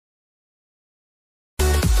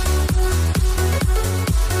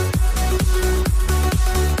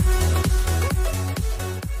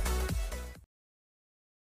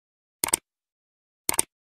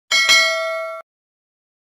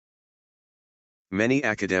Many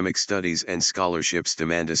academic studies and scholarships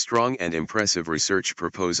demand a strong and impressive research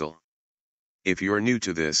proposal. If you're new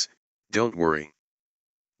to this, don't worry.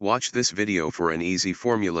 Watch this video for an easy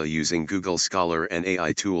formula using Google Scholar and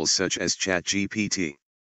AI tools such as ChatGPT.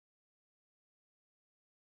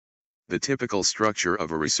 The typical structure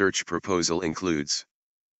of a research proposal includes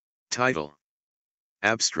title,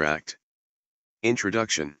 abstract,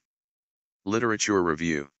 introduction, literature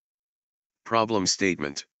review, problem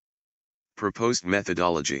statement, proposed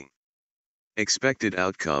methodology, expected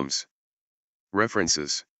outcomes,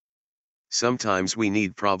 references. Sometimes we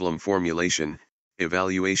need problem formulation,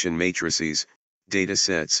 evaluation matrices, data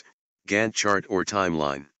sets, Gantt chart or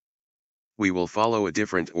timeline. We will follow a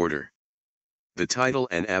different order. The title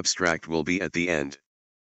and abstract will be at the end.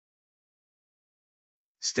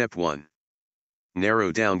 Step 1.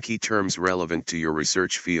 Narrow down key terms relevant to your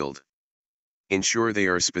research field. Ensure they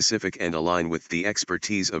are specific and align with the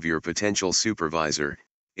expertise of your potential supervisor,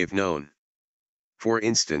 if known. For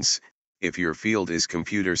instance, if your field is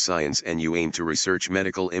computer science and you aim to research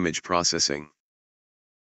medical image processing.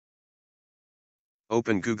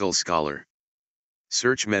 Open Google Scholar.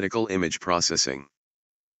 Search medical image processing.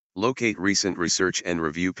 Locate recent research and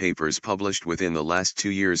review papers published within the last 2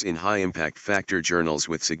 years in high-impact factor journals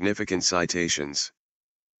with significant citations.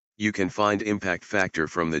 You can find impact factor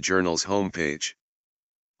from the journal's homepage.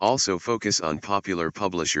 Also focus on popular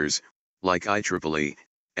publishers, like IEEE,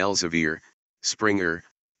 Elsevier, Springer,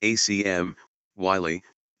 ACM, Wiley,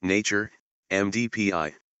 Nature,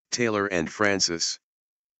 MDPI, Taylor and Francis.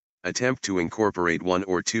 Attempt to incorporate 1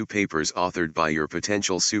 or 2 papers authored by your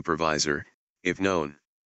potential supervisor, if known.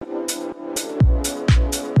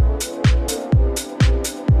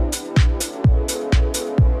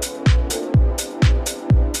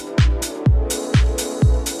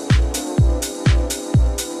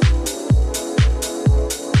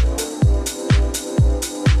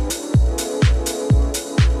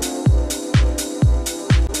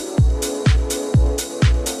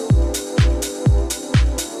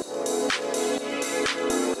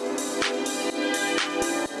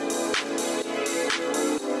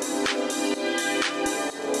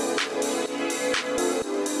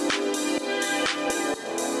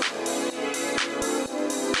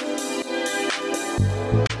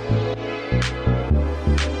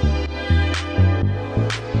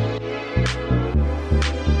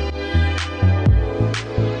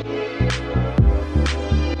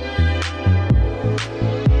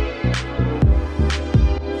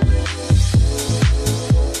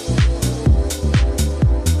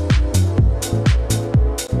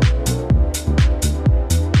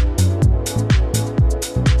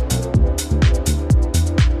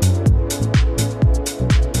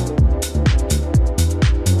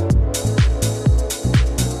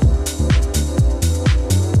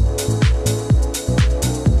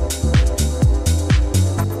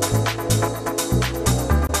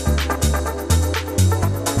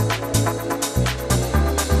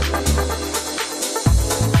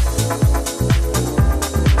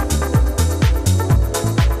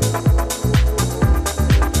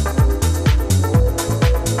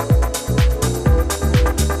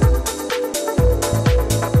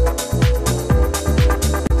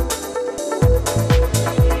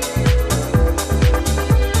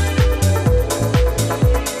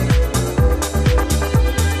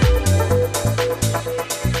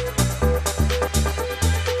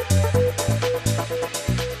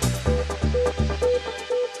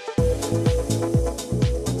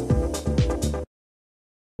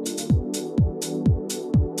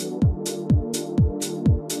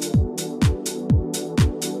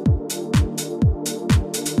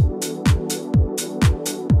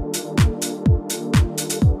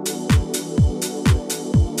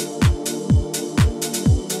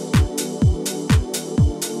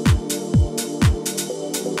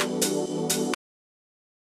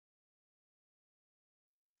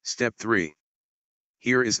 Step 3.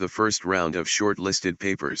 Here is the first round of shortlisted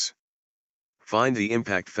papers. Find the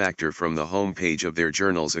impact factor from the home page of their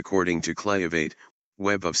journals according to Clayavate,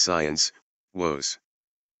 Web of Science, WOS.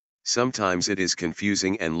 Sometimes it is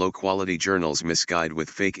confusing and low-quality journals misguide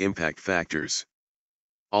with fake impact factors.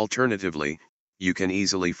 Alternatively, you can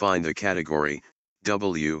easily find the category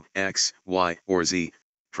W, X, Y, or Z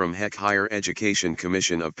from HEC Higher Education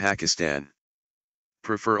Commission of Pakistan.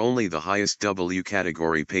 Prefer only the highest W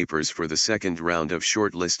category papers for the second round of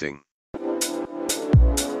shortlisting.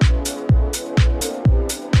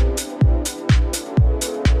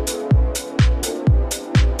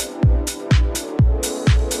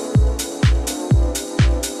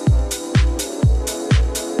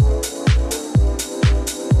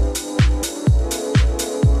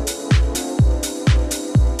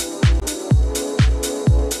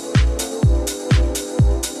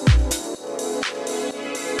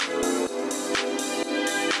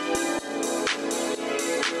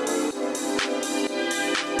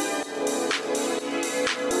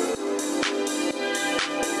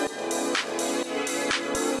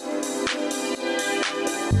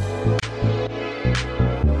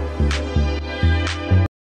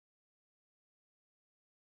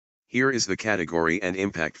 Here is the category and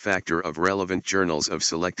impact factor of relevant journals of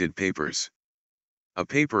selected papers. A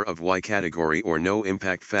paper of Y category or no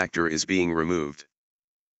impact factor is being removed.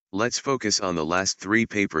 Let's focus on the last 3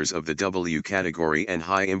 papers of the W category and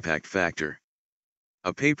high impact factor.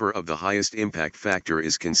 A paper of the highest impact factor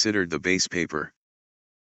is considered the base paper.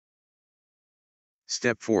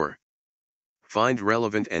 Step 4. Find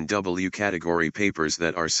relevant and W category papers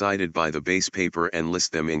that are cited by the base paper and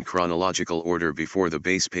list them in chronological order before the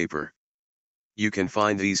base paper. You can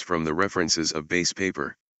find these from the references of base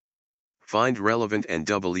paper. Find relevant and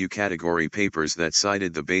W category papers that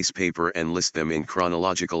cited the base paper and list them in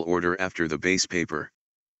chronological order after the base paper.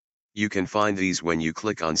 You can find these when you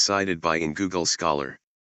click on Cited by in Google Scholar.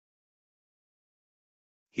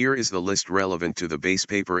 Here is the list relevant to the base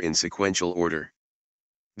paper in sequential order.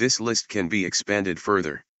 This list can be expanded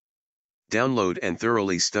further. Download and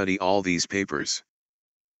thoroughly study all these papers.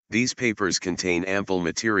 These papers contain ample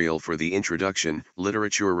material for the introduction,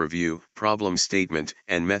 literature review, problem statement,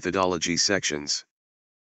 and methodology sections.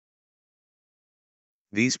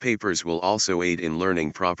 These papers will also aid in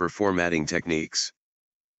learning proper formatting techniques.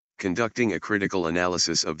 Conducting a critical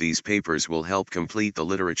analysis of these papers will help complete the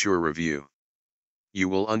literature review. You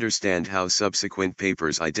will understand how subsequent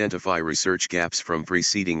papers identify research gaps from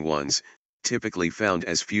preceding ones, typically found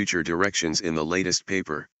as future directions in the latest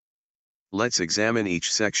paper. Let's examine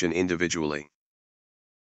each section individually.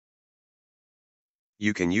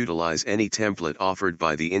 You can utilize any template offered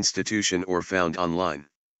by the institution or found online.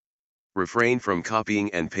 Refrain from copying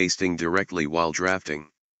and pasting directly while drafting.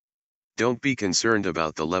 Don't be concerned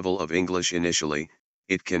about the level of English initially,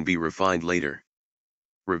 it can be refined later.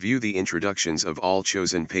 Review the introductions of all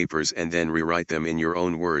chosen papers and then rewrite them in your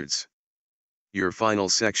own words. Your final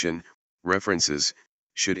section, References,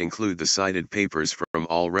 should include the cited papers from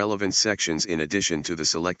all relevant sections in addition to the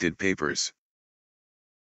selected papers.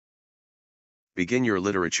 Begin your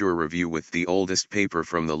literature review with the oldest paper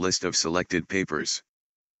from the list of selected papers.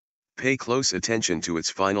 Pay close attention to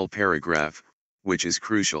its final paragraph, which is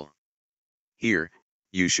crucial. Here,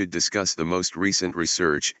 you should discuss the most recent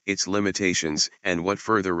research, its limitations, and what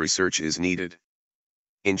further research is needed.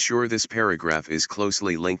 Ensure this paragraph is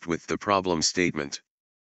closely linked with the problem statement.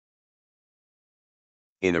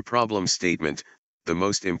 In a problem statement, the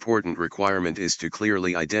most important requirement is to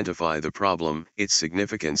clearly identify the problem, its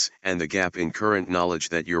significance, and the gap in current knowledge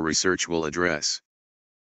that your research will address.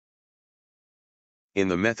 In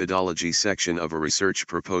the methodology section of a research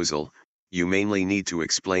proposal, you mainly need to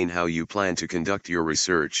explain how you plan to conduct your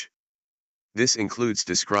research. This includes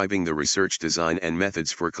describing the research design and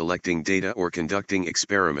methods for collecting data or conducting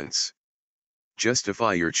experiments.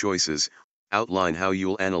 Justify your choices, outline how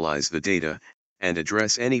you'll analyze the data, and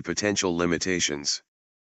address any potential limitations.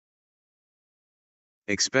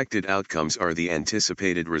 Expected outcomes are the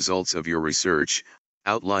anticipated results of your research,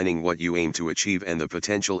 outlining what you aim to achieve and the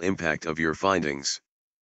potential impact of your findings.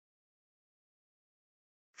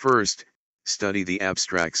 First, study the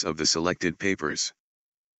abstracts of the selected papers.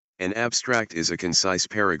 An abstract is a concise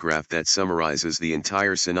paragraph that summarizes the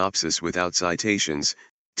entire synopsis without citations,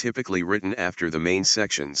 typically written after the main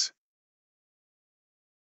sections.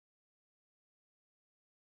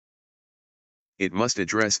 It must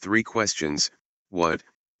address 3 questions: what,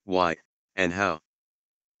 why, and how.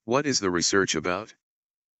 What is the research about?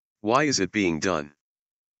 Why is it being done?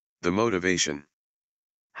 The motivation.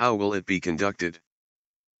 How will it be conducted?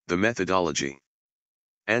 The methodology.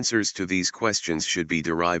 Answers to these questions should be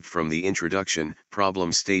derived from the introduction,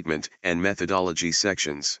 problem statement, and methodology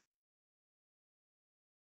sections.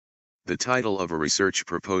 The title of a research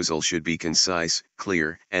proposal should be concise,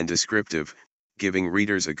 clear, and descriptive, giving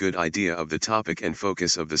readers a good idea of the topic and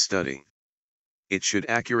focus of the study. It should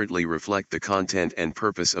accurately reflect the content and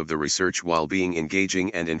purpose of the research while being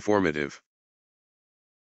engaging and informative.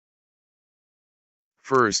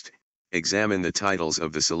 First, examine the titles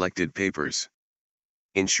of the selected papers.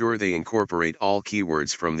 Ensure they incorporate all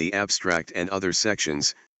keywords from the abstract and other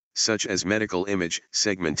sections, such as medical image,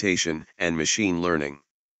 segmentation, and machine learning.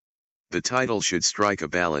 The title should strike a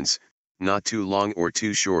balance, not too long or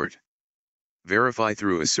too short. Verify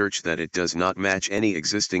through a search that it does not match any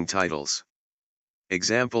existing titles.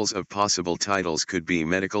 Examples of possible titles could be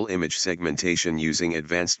medical image segmentation using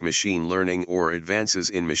advanced machine learning or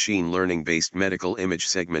advances in machine learning-based medical image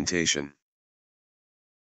segmentation.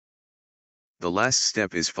 The last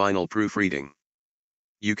step is final proofreading.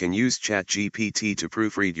 You can use ChatGPT to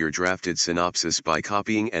proofread your drafted synopsis by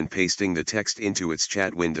copying and pasting the text into its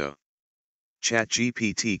chat window.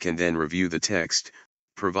 ChatGPT can then review the text,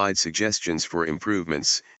 provide suggestions for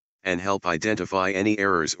improvements, and help identify any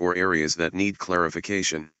errors or areas that need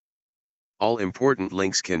clarification. All important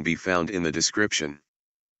links can be found in the description.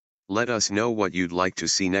 Let us know what you'd like to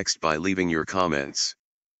see next by leaving your comments.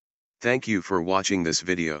 Thank you for watching this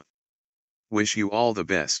video. Wish you all the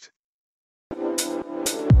best.